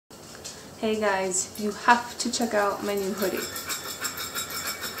Hey guys, you have to check out my new hoodie.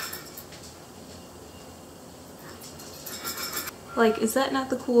 Like, is that not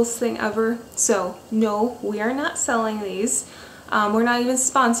the coolest thing ever? So, no, we are not selling these. We're not even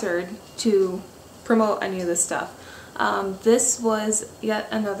sponsored to promote any of this stuff. This was yet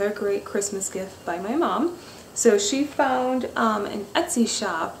another great Christmas gift by my mom. So she found an Etsy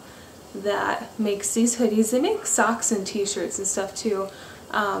shop that makes these hoodies. They make socks and t-shirts and stuff too.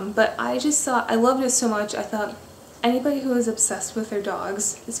 But I just thought, I loved it so much, I thought anybody who is obsessed with their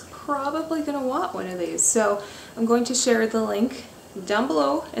dogs is probably going to want one of these. So I'm going to share the link down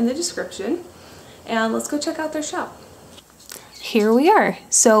below in the description, and let's go check out their shop. Here we are.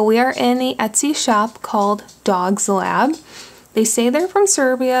 So we are in the Etsy shop called Dogzlab. They say they're from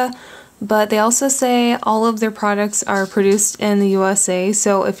Serbia, but they also say all of their products are produced in the USA.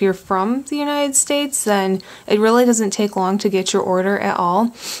 So if you're from the United States, then it really doesn't take long to get your order at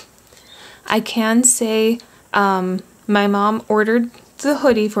all. I can say my mom ordered the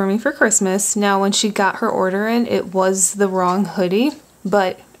hoodie for me for Christmas. Now when she got her order in, it was the wrong hoodie,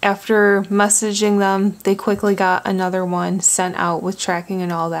 but after messaging them, they quickly got another one sent out with tracking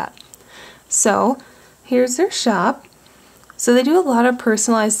and all that. So here's their shop. So they do a lot of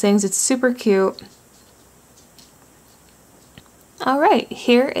personalized things. It's super cute. Alright,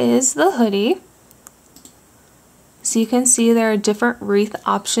 here is the hoodie. So you can see there are different wreath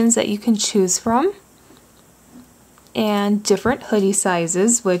options that you can choose from, and different hoodie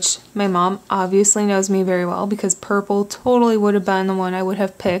sizes, which my mom obviously knows me very well because purple totally would have been the one I would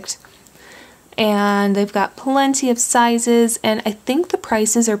have picked. And they've got plenty of sizes, and I think the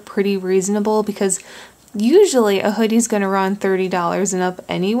prices are pretty reasonable because usually a hoodie's going to run $30 and up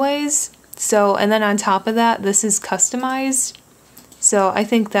anyways. So, and then on top of that, this is customized. So I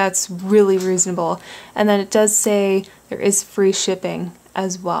think that's really reasonable. And then it does say there is free shipping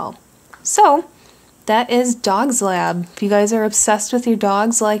as well. So that is Dogzlab. If you guys are obsessed with your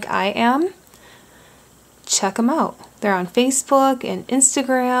dogs like I am, check them out. They're on Facebook and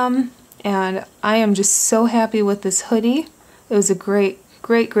Instagram, and I am just so happy with this hoodie. It was a great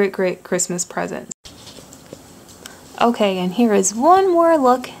Christmas present. Okay, and here is one more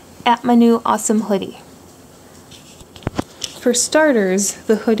look at my new awesome hoodie. For starters,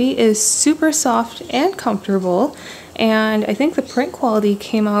 the hoodie is super soft and comfortable, and I think the print quality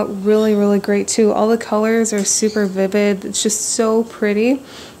came out really great too. All the colors are super vivid. It's just so pretty.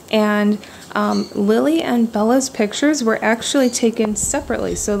 And Lily and Bella's pictures were actually taken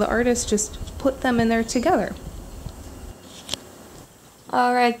separately, so the artist just put them in there together.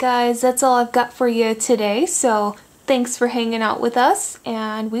 Alright guys, that's all I've got for you today, so thanks for hanging out with us,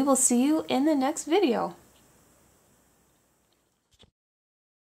 and we will see you in the next video.